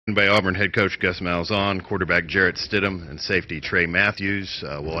By Auburn head coach Gus Malzahn, quarterback Jarrett Stidham, and safety Trey Matthews.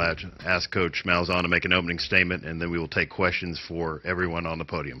 We'll ask Coach Malzahn to make an opening statement, and then we will take questions for everyone on the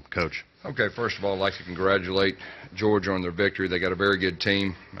podium. Coach. Okay, first of all, I'd like to congratulate Georgia on their victory. They got a very good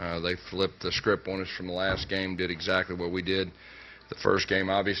team. They flipped the script on us from the last game, did exactly what we did. The first game,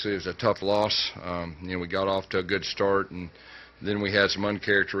 obviously, was a tough loss. We got off to a good start, and then we had some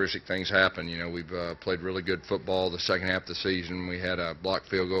uncharacteristic things happen. We've played really good football the second half of the season. We had a blocked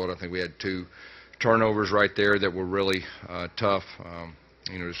field goal, and I think we had 2 turnovers right there that were really tough.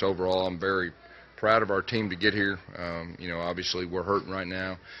 Just overall, I'm very proud of our team to get here. Obviously we're hurting right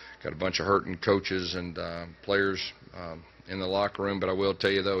now. Got a bunch of hurting coaches and players in the locker room, but I will tell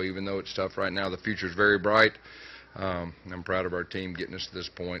you, though, even though it's tough right now, the future's very bright. I'm proud of our team getting us to this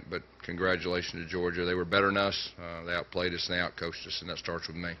point, but congratulations to Georgia. They were better than us. They outplayed us and they outcoached us, and that starts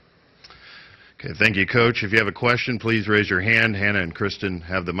with me. Okay, thank you, Coach. If you have a question, please raise your hand. Hannah and Kristen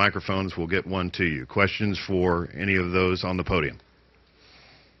have the microphones. We'll get one to you. Questions for any of those on the podium?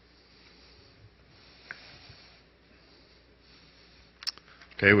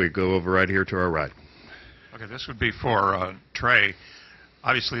 Okay, we go over right here to our right. Okay, this would be for Trey.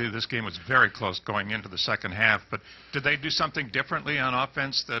 Obviously, this game was very close going into the second half, but did they do something differently on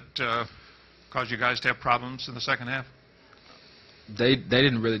offense that caused you guys to have problems in the second half? They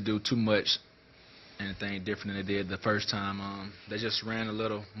didn't really do too much anything different than they did the first time. They just ran a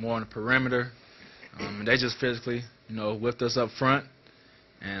little more on the perimeter. And they just physically, whipped us up front.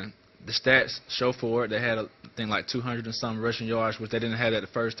 And the stats show for it. They had a thing like 200 and some rushing yards, which they didn't have that the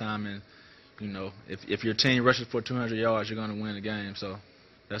first time. And if your team rushes for 200 yards, you're going to win the game. So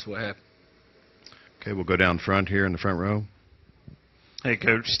that's what happened. Okay, we'll go down front here in the front row. Hey,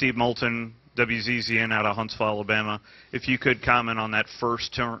 Coach. Steve Moulton, WZZN out of Huntsville, Alabama. If you could comment on that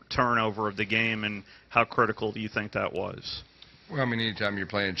first turnover of the game and how critical do you think that was? Well, anytime you're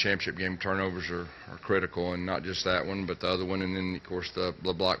playing a championship game, turnovers are critical, and not just that one, but the other one, and then, of course, the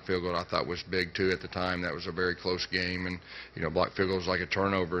block field goal I thought was big, too, at the time. That was a very close game, and, block field goal was like a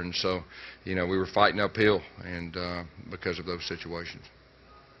turnover, and so, we were fighting uphill and because of those situations.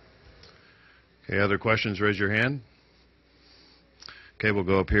 Okay, other questions, raise your hand. Okay, we'll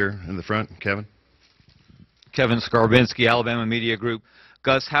go up here in the front. Kevin. Kevin Skarbinski, Alabama Media Group.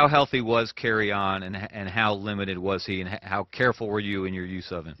 Gus, how healthy was Carry On, and how limited was he, and how careful were you in your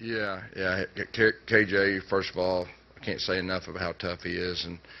use of him? Yeah. KJ, first of all, I can't say enough about how tough he is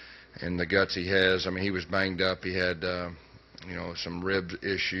and the guts he has. He was banged up. He had, some rib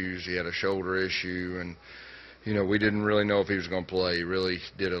issues. He had a shoulder issue, and we didn't really know if he was going to play. He really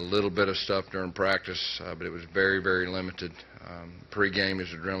did a little bit of stuff during practice, but it was very, very limited. Pre-game, his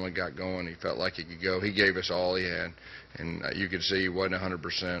adrenaline got going. He felt like he could go. He gave us all he had, and you could see he wasn't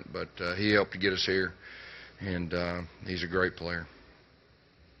 100%, but he helped to get us here, and he's a great player.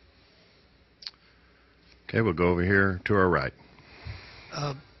 Okay, we'll go over here to our right.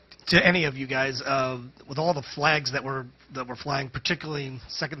 To any of you guys, with all the flags that were flying, particularly in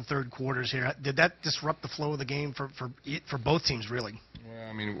second and third quarters here, did that disrupt the flow of the game for both teams, really?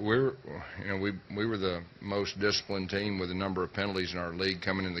 Well, we were the most disciplined team with a number of penalties in our league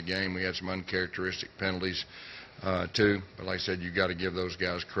coming in the game. We had some uncharacteristic penalties too, but like I said, you got to give those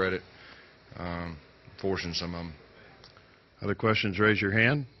guys credit, forcing some of them. Other questions? Raise your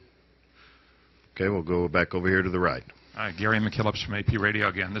hand. Okay, we'll go back over here to the right. Gary McKillips from AP Radio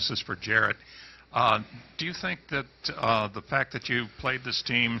again. This is for Jarrett. Do you think that the fact that you played this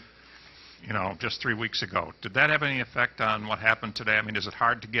team, just 3 weeks ago, did that have any effect on what happened today? Is it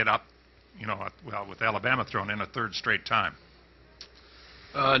hard to get up, with Alabama thrown in a third straight time?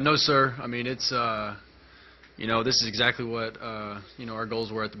 No, sir. It's, this is exactly what, our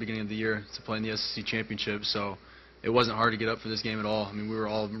goals were at the beginning of the year, to play in the SEC championship. So it wasn't hard to get up for this game at all. We were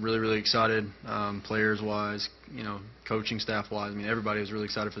all really, really excited, players-wise, coaching staff-wise. Everybody was really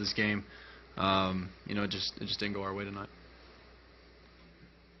excited for this game. It just didn't go our way tonight.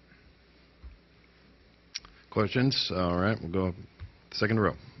 Questions? All right, we'll go second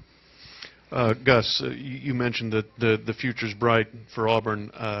row. Gus, you mentioned that the future's bright for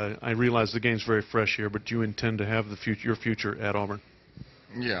Auburn. I realize the game's very fresh here, but do you intend to have your future at Auburn?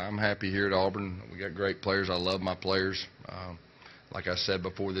 Yeah, I'm happy here at Auburn. We got great players. I love my players. Like I said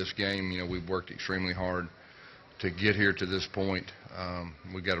before this game, we've worked extremely hard to get here to this point.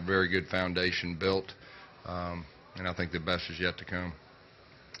 We've got a very good foundation built, and I think the best is yet to come.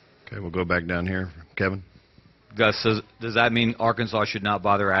 Okay, we'll go back down here. Kevin? Gus, does that mean Arkansas should not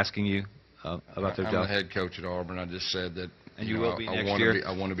bother asking you about their job? I'm the head coach at Auburn. I just said that. And you will be next year?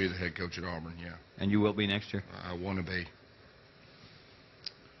 I want to be the head coach at Auburn, yeah. And you will be next year? I want to be.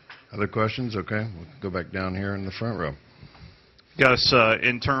 Other questions? Okay, we'll go back down here in the front row. Gus,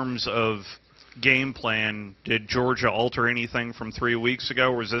 in terms of game plan, did Georgia alter anything from 3 weeks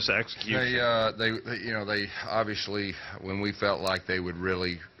ago, or was this execution? They obviously, when we felt like they would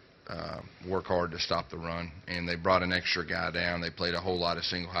really work hard to stop the run, and they brought an extra guy down. They played a whole lot of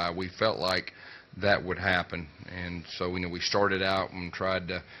single high. We felt like that would happen, and so we started out and tried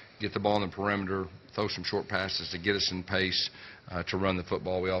to get the ball on the perimeter, throw some short passes to get us in pace to run the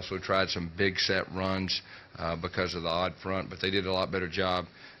football. We also tried some big set runs because of the odd front, but they did a lot better job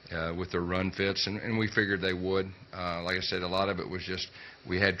with their run fits, and we figured they would. Like I said, a lot of it was just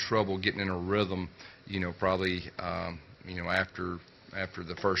we had trouble getting in a rhythm, probably after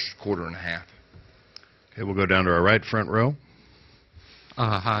the first quarter and a half. Okay, we'll go down to our right front row.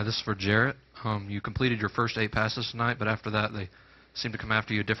 Hi, this is for Jarrett. You completed your first 8 passes tonight, but after that they seemed to come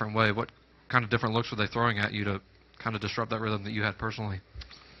after you a different way. What kind of different looks were they throwing at you to kind of disrupt that rhythm that you had personally?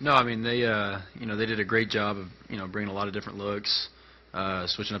 No, I mean they did a great job of bringing a lot of different looks,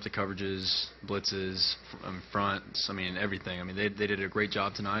 switching up the coverages, blitzes, fronts. I mean everything. I mean they did a great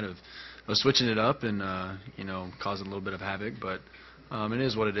job tonight of switching it up and causing a little bit of havoc. But it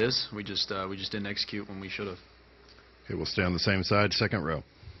is what it is. We just didn't execute when we should have. Okay, we'll stay on the same side, second row.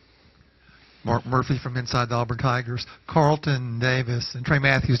 Mark Murphy from inside the Auburn Tigers. Carlton Davis and Trey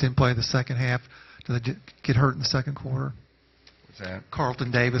Matthews didn't play the second half. Did they get hurt in the second quarter? What's that?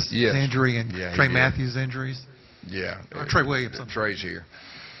 Carlton Davis' Yes. injury and Yeah, Trey did. Matthews' injuries? Yeah. Or Trey Williams. Trey's here.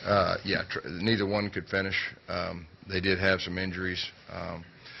 Neither one could finish. They did have some injuries,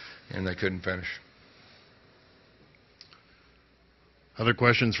 and they couldn't finish. Other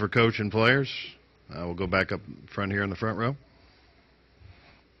questions for coach and players? We'll go back up front here in the front row.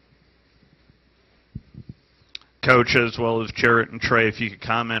 Coach, as well as Jarrett and Trey, if you could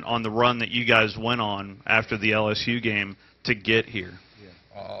comment on the run that you guys went on after the LSU game to get here.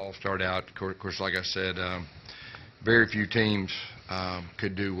 I'll start out. Of course, like I said, very few teams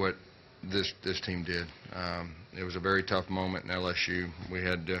could do what this team did. It was a very tough moment in LSU. We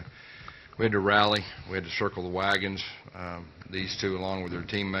had to rally. We had to circle the wagons. These two, along with their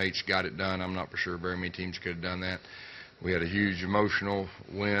teammates, got it done. I'm not for sure very many teams could have done that. We had a huge emotional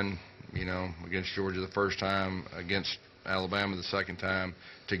win, against Georgia the first time, against Alabama the second time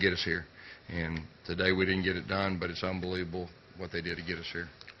to get us here. And today we didn't get it done, but it's unbelievable what they did to get us here.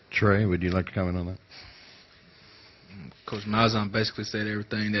 Trey, would you like to comment on that? Coach Malzahn basically said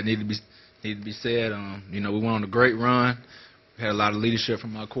everything that needed to be said. We went on a great run. We had a lot of leadership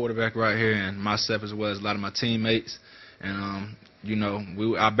from our quarterback right here and myself as well as a lot of my teammates. And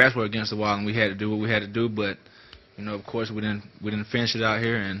our backs were against the wall and we had to do what we had to do. But of course we didn't finish it out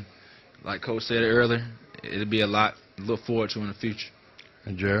here. And like Coach said earlier, it'll be a lot to look forward to in the future.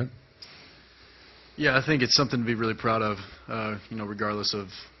 And Jared? Yeah, I think it's something to be really proud of. Regardless of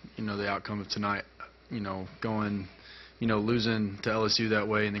the outcome of tonight. Going. Losing to LSU that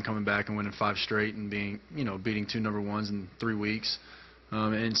way and then coming back and winning 5 straight and beating 2 number 1s in 3 weeks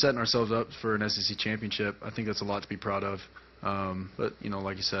and setting ourselves up for an SEC championship. I think that's a lot to be proud of. But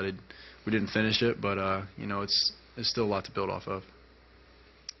like you said, we didn't finish it, but it's still a lot to build off of.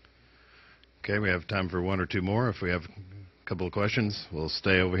 Okay, we have time for 1 or 2 more. If we have a couple of questions, we'll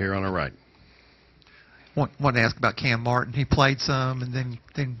stay over here on our right. Want to ask about Cam Martin. He played some and then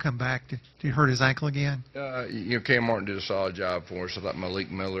didn't come back. Did he hurt his ankle again? Cam Martin did a solid job for us. I thought Malik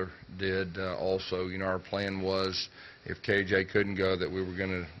Miller did also. Our plan was if KJ couldn't go that we were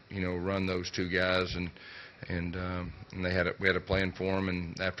going to run those 2 guys and we had a plan for him.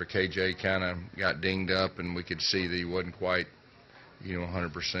 And after KJ kind of got dinged up and we could see that he wasn't quite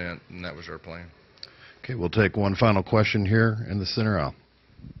 100%, and that was our plan. Okay, we'll take one final question here in the center aisle.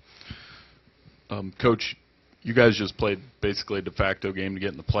 Coach, you guys just played basically a de facto game to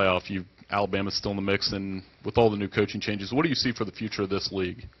get in the playoff. Alabama's still in the mix, and with all the new coaching changes, what do you see for the future of this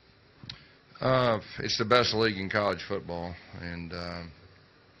league? It's the best league in college football, and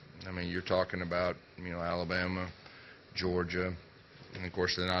you're talking about Alabama, Georgia, and of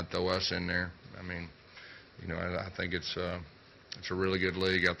course then I'd throw us in there. I think it's a really good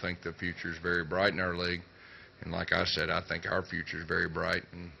league. I think the future is very bright in our league, and like I said, I think our future is very bright,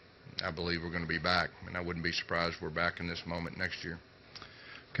 and I believe we're going to be back, and I wouldn't be surprised if we're back in this moment next year.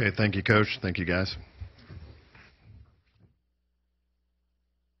 Okay, thank you, Coach. Thank you, guys.